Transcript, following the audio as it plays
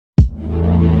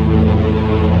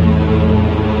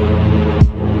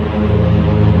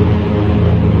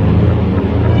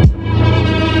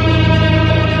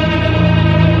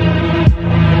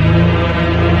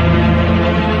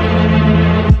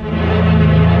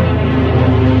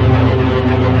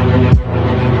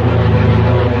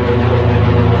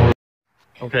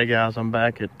Okay guys, I'm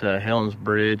back at Helen's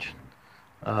Bridge.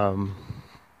 It's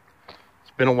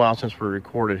been a while since we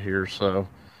recorded here, so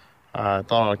I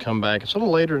thought I'd come back. It's a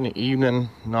little later in the evening,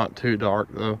 not too dark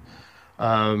though.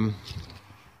 But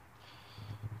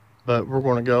we're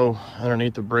going to go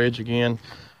underneath the bridge again.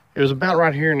 It was about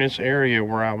right here in this area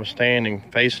where I was standing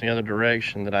facing the other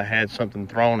direction that I had something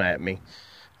thrown at me.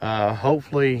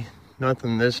 Hopefully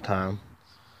nothing this time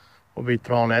will be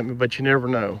thrown at me, but you never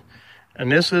know.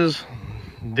 And this is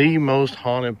the most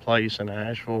haunted place in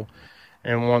Asheville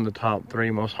and one of the top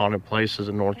 3 most haunted places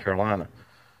in North Carolina.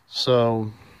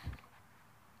 So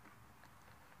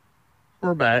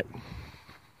we're back.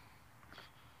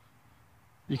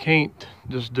 You can't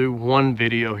just do one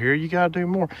video here. You got to do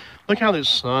more. Look how this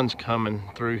sun's coming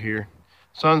through here.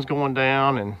 Sun's going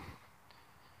down and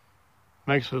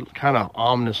makes a kind of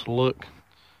ominous look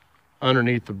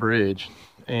underneath the bridge.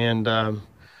 And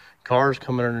cars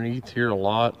coming underneath here a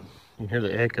lot. You can hear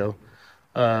the echo.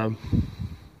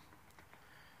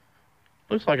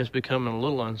 Looks like it's becoming a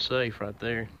little unsafe right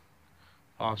there,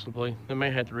 possibly. They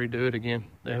may have to redo it again.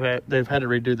 They've had to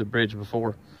redo the bridge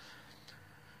before.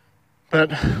 But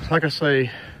like I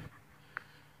say,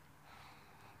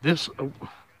 this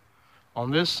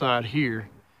on this side here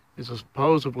is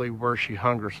supposedly where she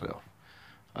hung herself,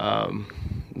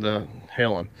 the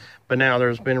Helen. But now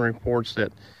there's been reports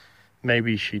that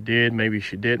maybe she did, maybe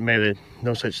she didn't, maybe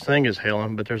no such thing as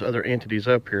Helen, but there's other entities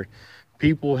up here.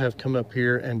 People have come up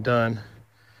here and done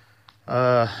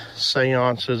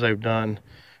seances, they've done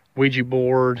Ouija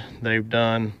board, they've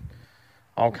done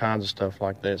all kinds of stuff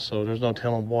like that. So there's no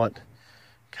telling what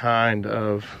kind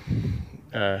of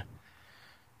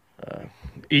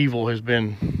evil has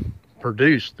been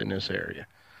produced in this area.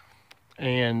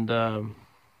 And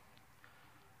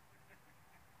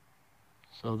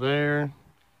so there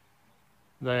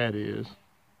that is.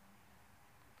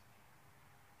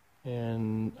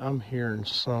 And I'm hearing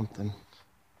something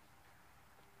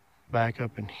back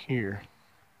up in here.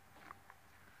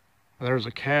 There's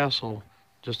a castle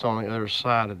just on the other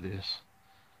side of this.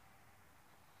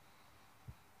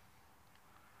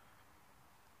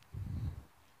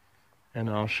 And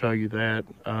I'll show you that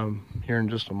here in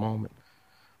just a moment.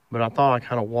 But I thought I'd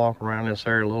kind of walk around this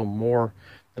area a little more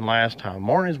than last time.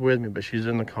 Marnie's with me, but she's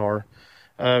in the car.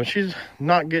 She's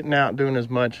not getting out doing as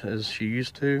much as she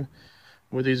used to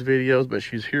with these videos, but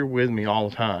she's here with me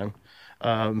all the time.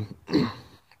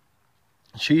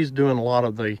 She's doing a lot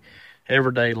of the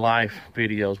everyday life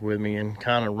videos with me and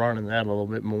kind of running that a little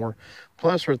bit more.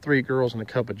 Plus her 3 Girls and a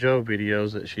Cup of Joe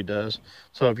videos that she does.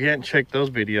 So if you hadn't checked those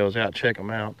videos out, check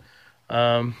them out.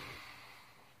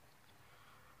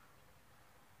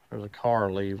 There's a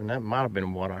car leaving. That might have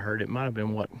been what I heard. It might have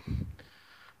been what...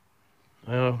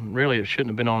 Well, really, it shouldn't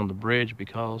have been on the bridge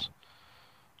because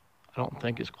I don't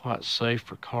think it's quite safe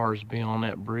for cars to be on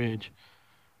that bridge.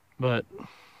 But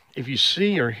if you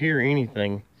see or hear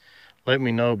anything, let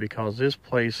me know, because this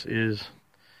place is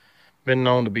been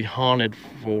known to be haunted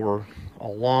for a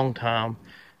long time.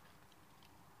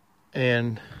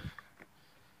 And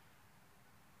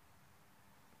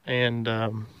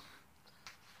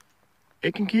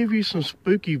it can give you some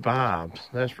spooky vibes,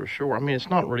 that's for sure. I mean,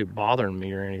 it's not really bothering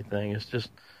me or anything. It's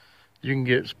just you can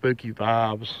get spooky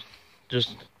vibes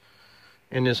just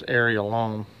in this area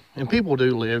alone. And people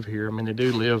do live here. I mean, they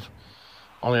do live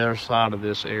on the other side of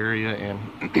this area. And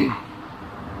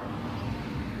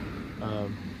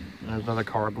there's another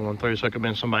car going through. So it could have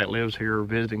been somebody that lives here or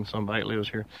visiting somebody that lives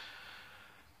here.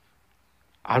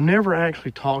 I've never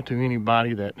actually talked to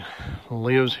anybody that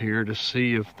lives here to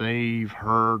see if they've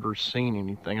heard or seen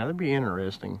anything. That'd be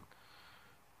interesting.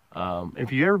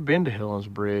 If you've ever been to Helen's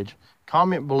Bridge,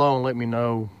 comment below and let me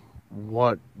know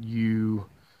what you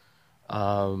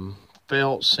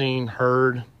felt, seen,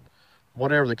 heard,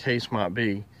 whatever the case might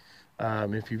be,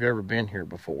 if you've ever been here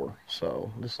before.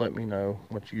 So just let me know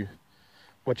what you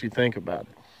think about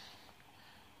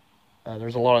it.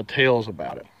 There's a lot of tales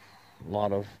about it, a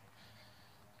lot of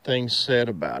things said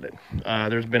about it.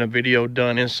 There's been a video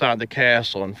done inside the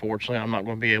castle. Unfortunately, I'm not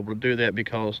going to be able to do that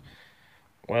because,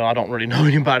 well, I don't really know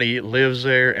anybody that lives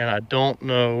there, and I don't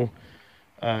know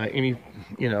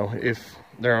if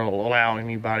they'll allow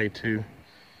anybody to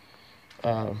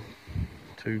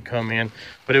come in.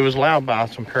 But it was allowed by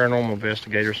some paranormal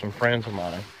investigators, some friends of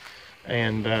mine.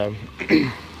 And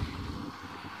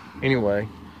anyway,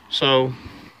 so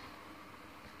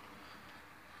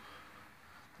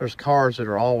there's cars that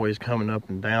are always coming up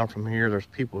and down from here. There's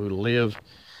people who live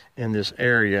in this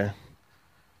area.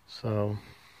 So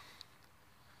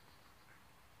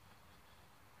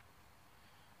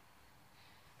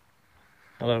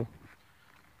hello.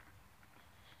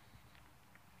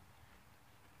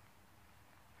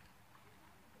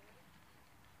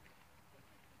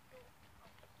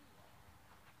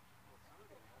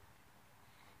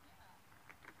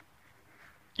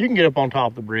 You can get up on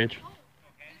top of the bridge.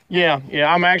 Yeah,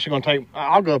 I'm actually going to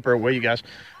I'll go up there with you guys.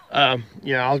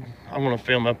 Yeah, I'm going to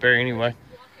film up there anyway.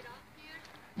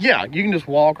 Yeah, you can just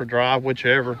walk or drive,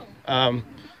 whichever. That'd be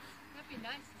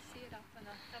nice to see it up on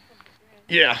the top of the bridge.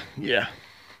 Yeah.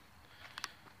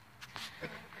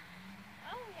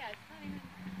 Oh, yeah, it's not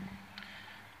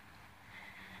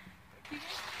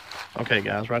even... Okay,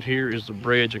 guys, right here is the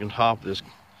bridge on top of this.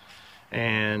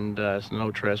 And it's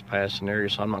no trespassing area,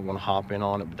 so I'm not going to hop in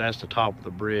on it. But that's the top of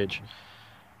the bridge.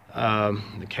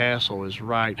 The castle is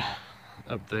right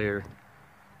up there.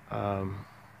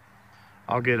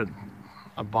 I'll get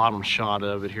a bottom shot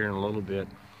of it here in a little bit.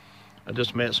 I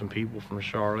just met some people from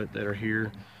Charlotte that are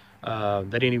here.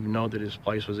 They didn't even know that this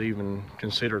place was even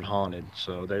considered haunted.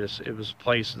 So it was a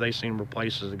place, they seen were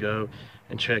places to go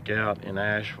and check out in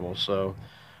Asheville. So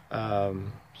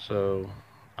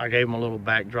I gave them a little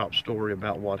backdrop story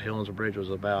about what Helen's Bridge was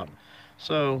about.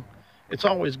 So it's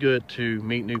always good to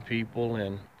meet new people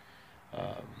and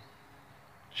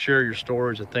share your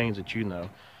stories of things that you know.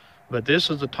 But this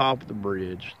is the top of the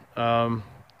bridge.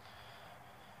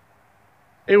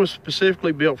 It was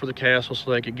specifically built for the castle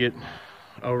so they could get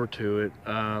over to it,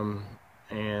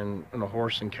 and a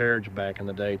horse and carriage back in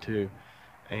the day too.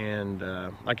 And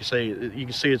like I say, you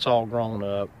can see it's all grown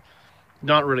up,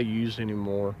 not really used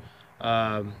anymore.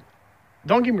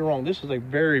 Don't get me wrong, this is a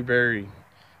very, very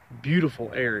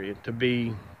beautiful area to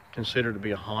be considered to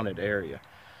be a haunted area.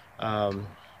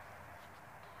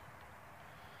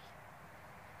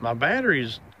 My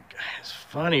batteries, it's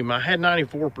funny, I had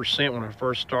 94% when I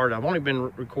first started. I've only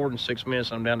been recording 6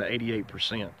 minutes, I'm down to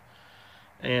 88%.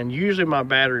 And usually my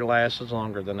battery lasts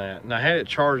longer than that. And I had it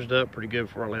charged up pretty good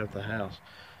before I left the house.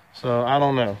 So I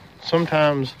don't know.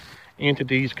 Sometimes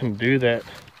entities can do that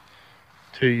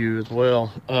to you as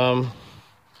well.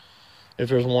 If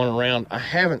there's one around. I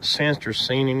haven't sensed or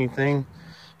seen anything.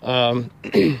 But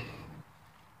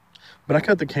I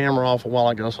cut the camera off a while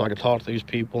ago so I could talk to these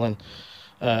people. And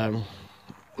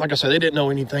like I said, they didn't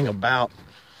know anything about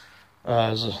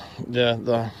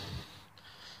the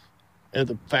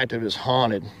fact that it's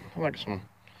haunted. I like a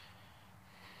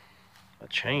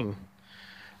chain.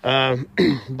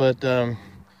 But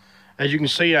as you can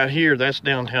see out here, that's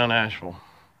downtown Asheville.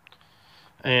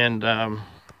 And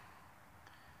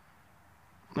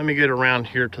let me get around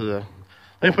here let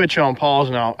me put you on pause,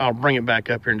 and I'll bring it back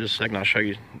up here in just a second. I'll show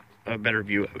you a better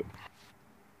view of it.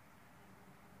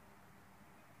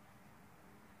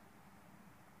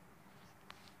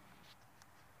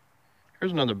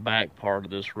 Here's another back part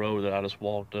of this road that I just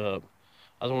walked up.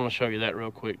 I just want to show you that real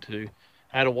quick too.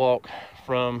 I had to walk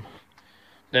from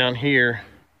down here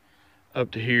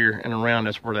up to here and around.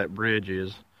 That's where that bridge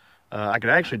is. I could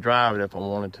actually drive it if I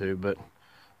wanted to, but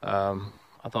I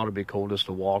thought it'd be cool just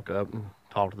to walk up and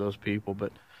talk to those people.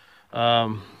 But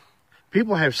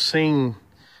people have seen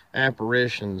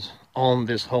apparitions on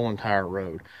this whole entire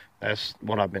road. That's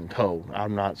what I've been told. I've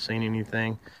not seen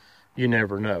anything. You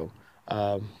never know.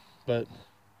 But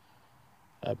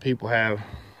people have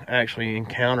actually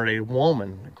encountered a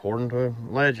woman, according to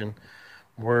legend,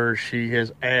 where she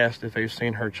has asked if they've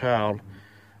seen her child.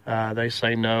 They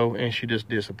say no, and she just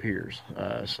disappears.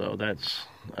 So that's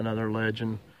another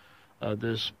legend of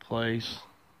this place.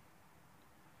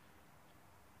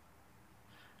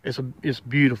 It's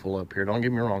beautiful up here. Don't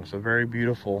get me wrong. It's a very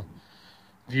beautiful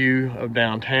view of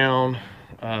downtown.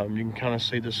 You can kind of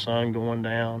see the sun going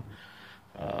down.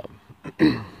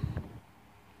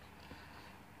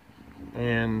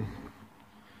 And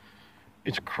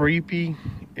it's creepy,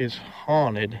 it's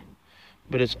haunted,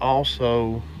 but it's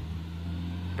also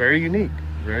very unique,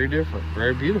 very different,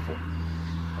 very beautiful.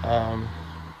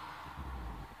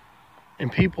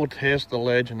 And people test the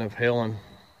legend of Helen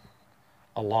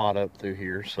a lot up through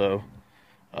here. So,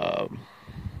 and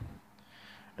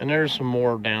there's some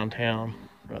more downtown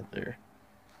right there.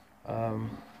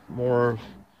 More of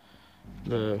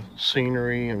the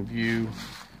scenery and view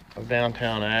of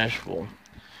downtown Asheville.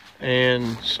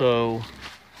 And so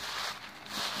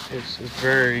it's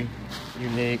very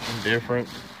unique and different.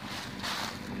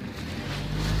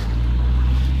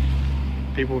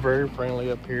 People are very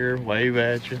friendly up here, wave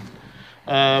at you.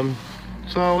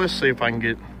 So let's see if I can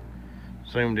get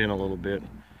zoomed in a little bit.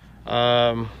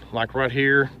 Like right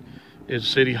here is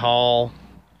City Hall.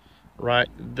 Right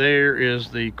there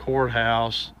is the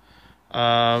courthouse.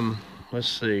 Let's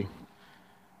see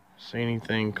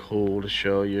anything cool to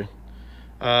show you.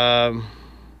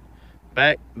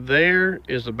 Back there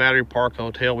is the Battery Park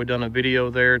Hotel. We've done a video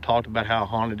there, talked about how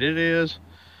haunted it is.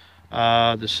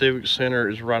 The Civic Center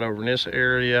is right over in this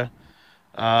area.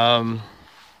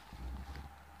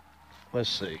 Let's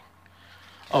see.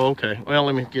 Oh, okay. Well,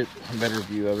 let me get a better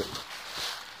view of it.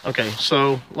 Okay,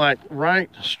 so like right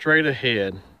straight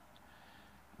ahead,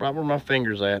 right where my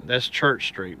finger's at, that's Church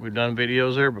Street. We've done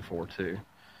videos there before too.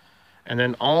 And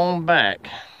then on back,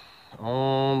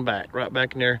 right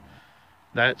back in there,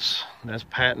 that's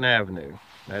Patton Avenue.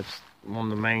 That's one of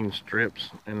the main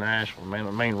strips in Asheville,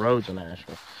 main roads in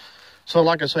Asheville. So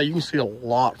like I say, you can see a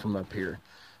lot from up here.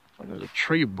 Like there's a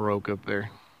tree broke up there.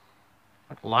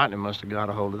 Like lightning must have got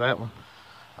a hold of that one.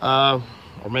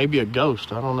 Or maybe a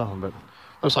ghost, I don't know, but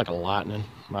looks like a lightning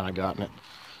might have gotten it.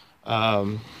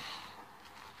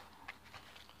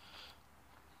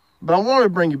 But I wanted to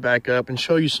bring you back up and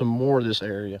show you some more of this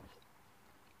area.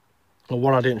 Well,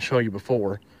 what I didn't show you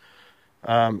before.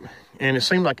 And it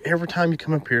seemed like every time you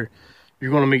come up here,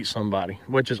 you're going to meet somebody,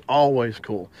 which is always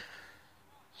cool.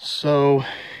 So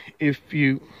if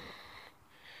you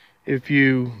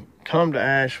come to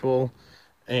Asheville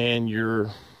and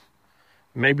you're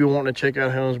maybe wanting to check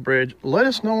out Helen's Bridge, let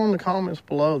us know in the comments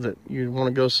below that you want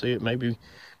to go see it. Maybe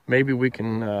we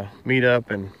can meet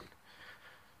up and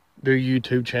do a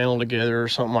YouTube channel together or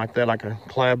something like that, like a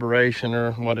collaboration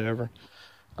or whatever.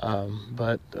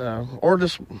 Or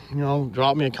just,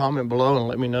 drop me a comment below and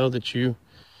let me know that you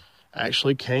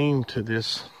actually came to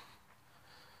this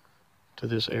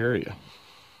area.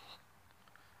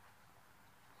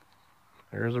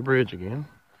 There's a bridge again.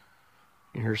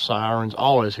 You hear sirens,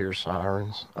 always hear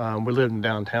sirens. We lived in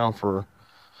downtown for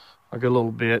a good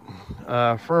little bit,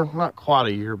 for not quite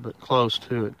a year, but close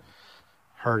to it.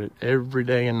 Heard it every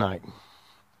day and night.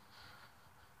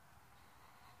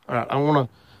 All right, I want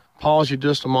to pause you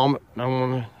just a moment. I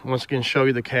want to once again show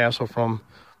you the castle from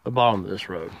the bottom of this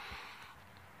road.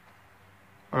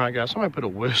 All right, guys, somebody put a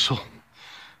whistle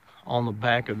on the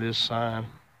back of this sign.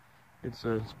 It's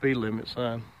a speed limit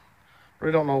sign.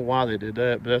 Really don't know why they did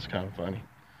that, but that's kind of funny.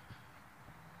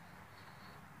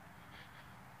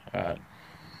 All right,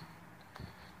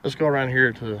 let's go around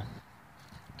here to the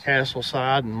castle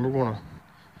side, and we're going to,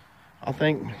 I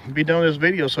think, be done with this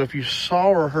video. So if you saw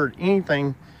or heard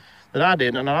anything that I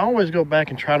didn't, and I always go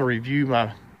back and try to review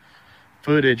my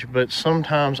footage, but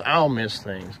sometimes I'll miss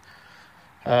things.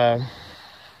 And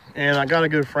I got a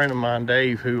good friend of mine,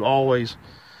 Dave, who always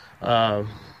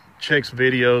checks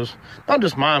videos, not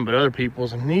just mine, but other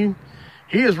people's, and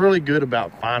he is really good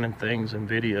about finding things in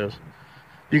videos.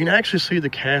 You can actually see the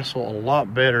castle a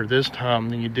lot better this time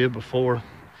than you did before,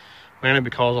 mainly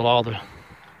because a lot of the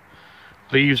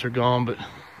leaves are gone, but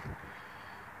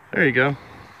there you go.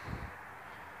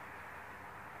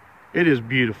 It is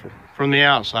beautiful from the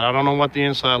outside. I don't know what the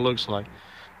inside looks like,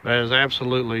 but it is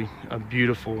absolutely a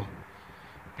beautiful,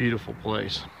 beautiful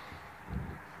place.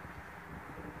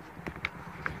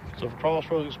 So for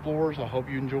Crossroads Explorers, I hope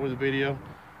you enjoyed the video,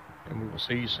 and we will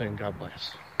see you soon. God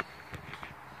bless.